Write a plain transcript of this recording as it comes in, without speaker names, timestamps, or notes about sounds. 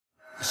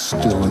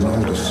Still an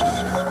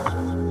Oddysey.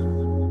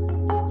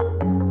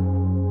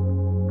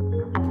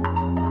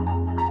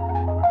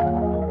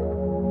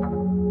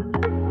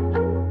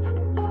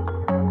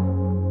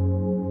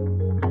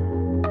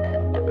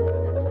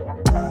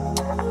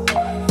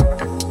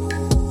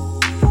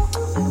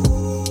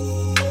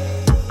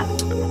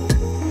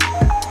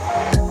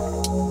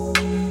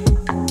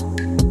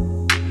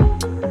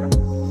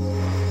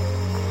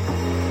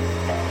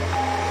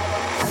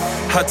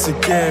 Had to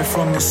get it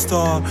from the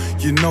start,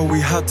 you know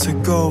we had to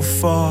go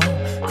far.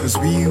 Cause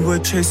we were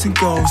chasing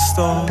gold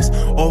stars,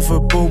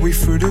 overboard we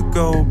threw the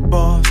gold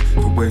bars.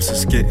 The waves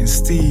was getting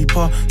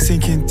steeper,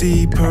 sinking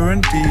deeper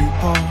and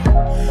deeper.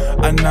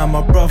 And now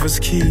my brother's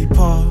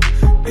keeper,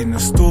 in the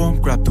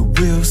storm grabbed the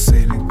wheel,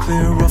 sailing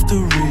clear of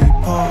the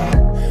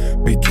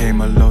reaper.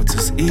 Became a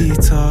lotus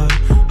eater,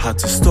 had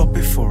to stop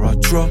before I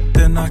dropped,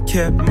 then I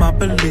kept my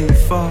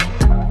belief up.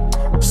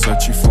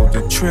 Searching for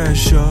the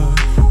treasure,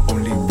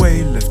 only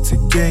way left to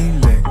gain,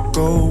 let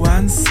go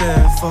and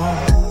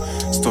sever.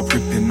 Stop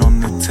ripping on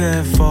the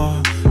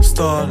tether,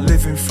 start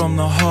living from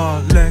the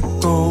heart, let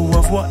go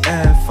of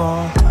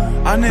whatever.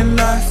 And in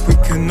life we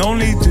can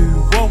only do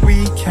what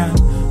we can,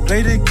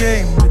 play the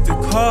game with the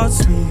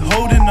cards we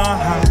hold in our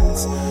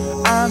hands.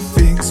 And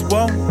things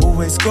won't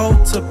always go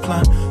to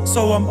plan,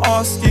 so I'm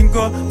asking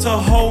God to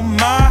hold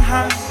my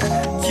hand.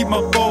 Keep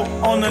my boat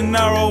on the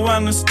narrow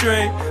and the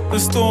straight. The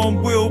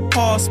storm will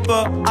pass,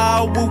 but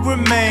I will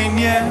remain,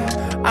 yeah.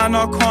 And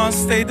I can't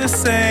stay the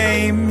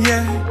same,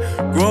 yeah.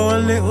 Grow a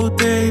little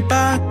day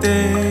by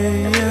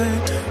day,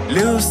 yeah.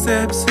 Little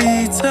steps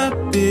lead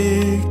to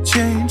big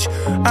change.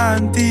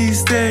 And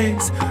these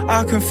days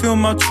I can feel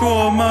my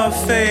trauma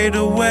fade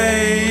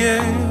away,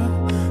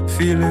 yeah.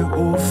 Feel it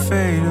all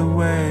fade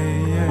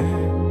away,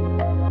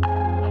 yeah.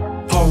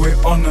 Poet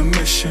on a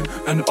mission,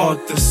 an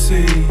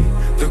odyssey.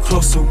 The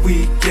closer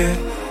we get,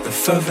 the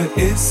further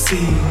it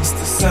seems.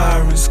 The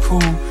sirens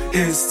call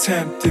is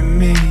tempting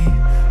me.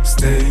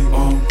 Stay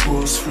on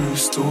course through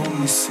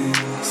stormy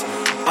seas.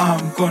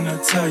 I'm gonna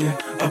tell you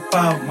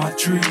about my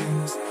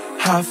dreams.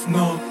 Have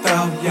no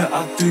doubt, yeah,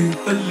 I do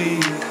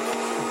believe.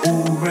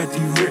 Already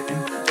written,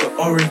 the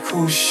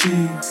oracle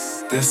sheet.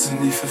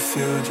 Destiny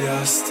fulfilled, yeah,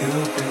 I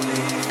still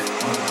believe.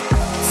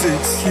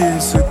 6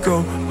 years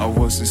ago, I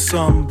wasn't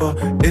somber,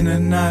 in a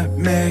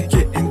nightmare,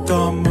 getting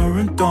dumber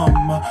and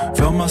dumber.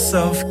 Felt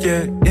myself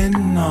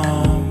getting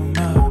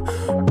number,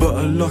 but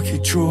a lucky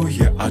draw,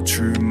 yeah, I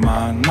drew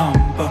my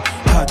number.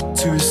 Had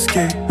to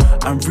escape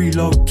and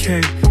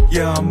relocate,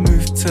 yeah, I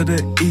moved to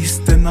the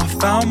east and I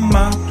found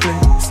my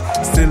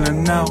place. Still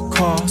an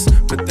outcast,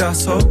 but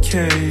that's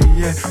okay,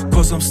 yeah,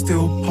 cause I'm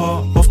still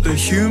part of the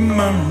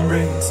human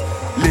race.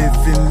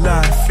 Living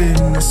life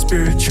in a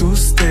spiritual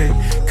state,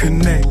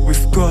 connect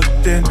with God,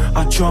 then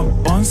I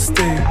jump on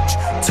stage,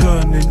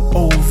 turning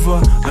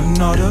over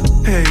another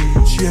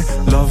page, yeah.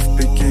 Love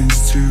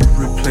begins to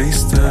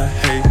replace the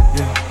hate,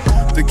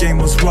 yeah. The game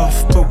was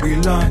rough, but we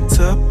learned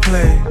to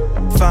play.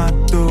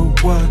 Find the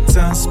words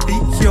and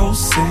speak your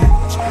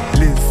sage.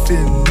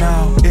 Living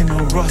now in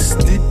a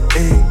rusted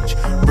age.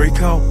 Break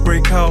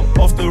out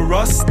of the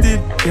rusted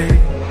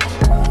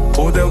cage,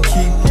 or they'll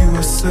keep you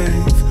a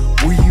slave.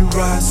 Will you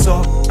rise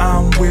up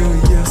and will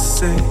you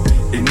say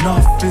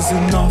enough is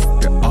enough?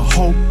 Yeah, I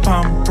hope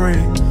and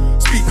pray.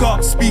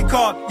 Speak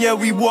up, yeah,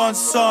 we want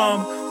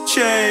some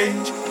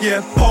change.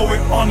 Yeah, poet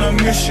on a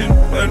mission,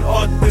 an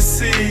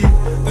odyssey.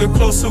 The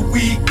closer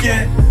we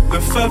get,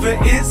 the further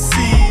it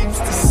seems.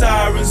 The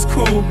sirens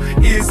call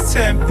is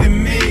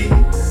tempting me.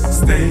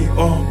 Stay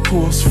on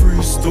course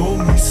through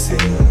stormy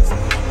seas.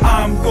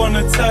 I'm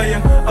gonna tell you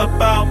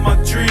about my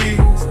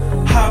dreams.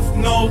 Have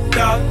no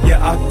doubt, yeah,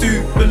 I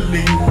do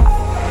believe.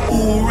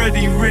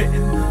 Already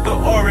written, the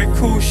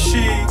oracle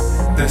sheet.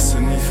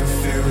 Destiny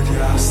fulfilled,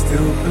 yeah, I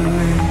still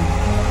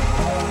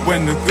believe.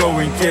 When the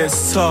going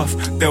gets tough,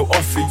 they'll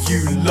offer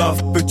you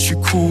love, but you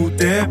call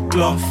their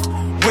bluff.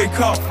 Wake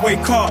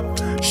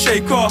up,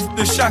 shake off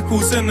the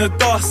shackles and the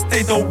dust.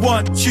 They don't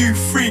want you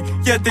free,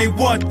 yeah, they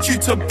want you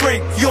to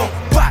break your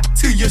back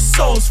till your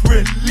soul's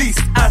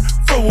released and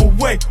throw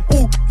away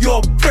all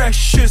your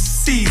precious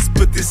seeds.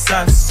 But this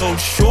life's so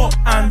short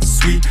and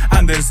sweet,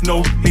 and there's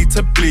no need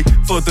to bleed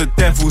for the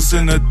devils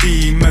and the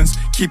demons.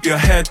 Keep your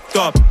head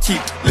up,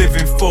 keep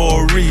living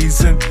for a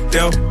reason.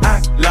 They'll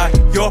act like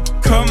you're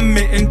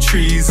committing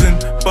treason,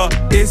 but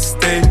it's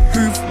they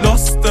who've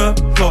lost the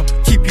plot.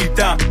 Keep you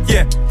down,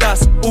 yeah,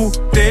 that's all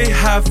they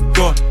have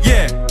got,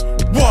 yeah.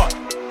 What?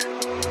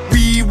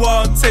 We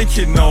won't take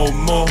it no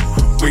more.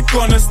 We're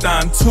gonna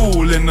stand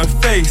tall in the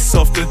face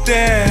of the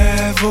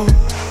devil.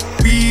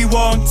 We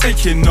won't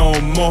take it no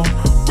more.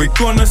 We're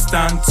gonna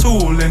stand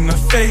tall in the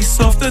face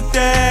of the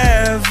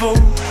devil.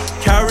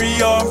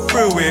 Carry on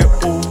through it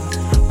all.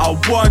 I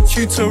want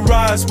you to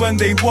rise when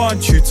they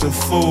want you to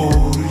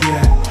fall,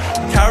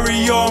 yeah.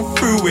 Carry on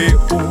through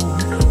it all.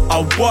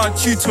 I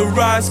want you to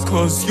rise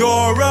cause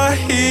you're a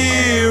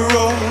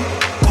hero.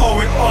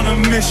 Poet on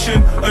a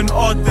mission, an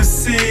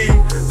odyssey.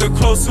 The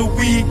closer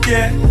we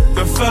get,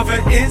 the further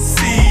it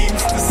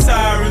seems. The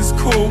sirens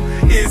call,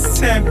 it's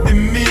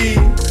tempting me.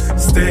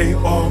 Stay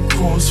on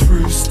course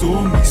through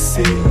stormy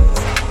seas.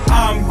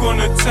 I'm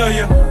gonna tell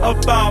you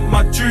about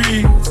my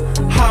dreams.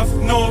 Have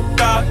no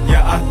doubt,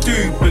 yeah, I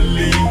do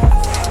believe.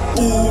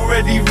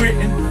 Already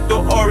written, the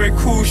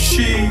oracle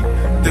sheet.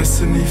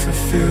 Destiny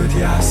fulfilled,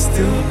 yeah, I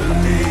still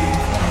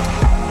believe.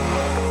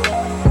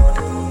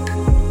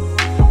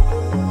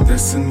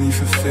 Destiny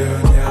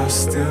fulfilled, yeah, I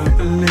still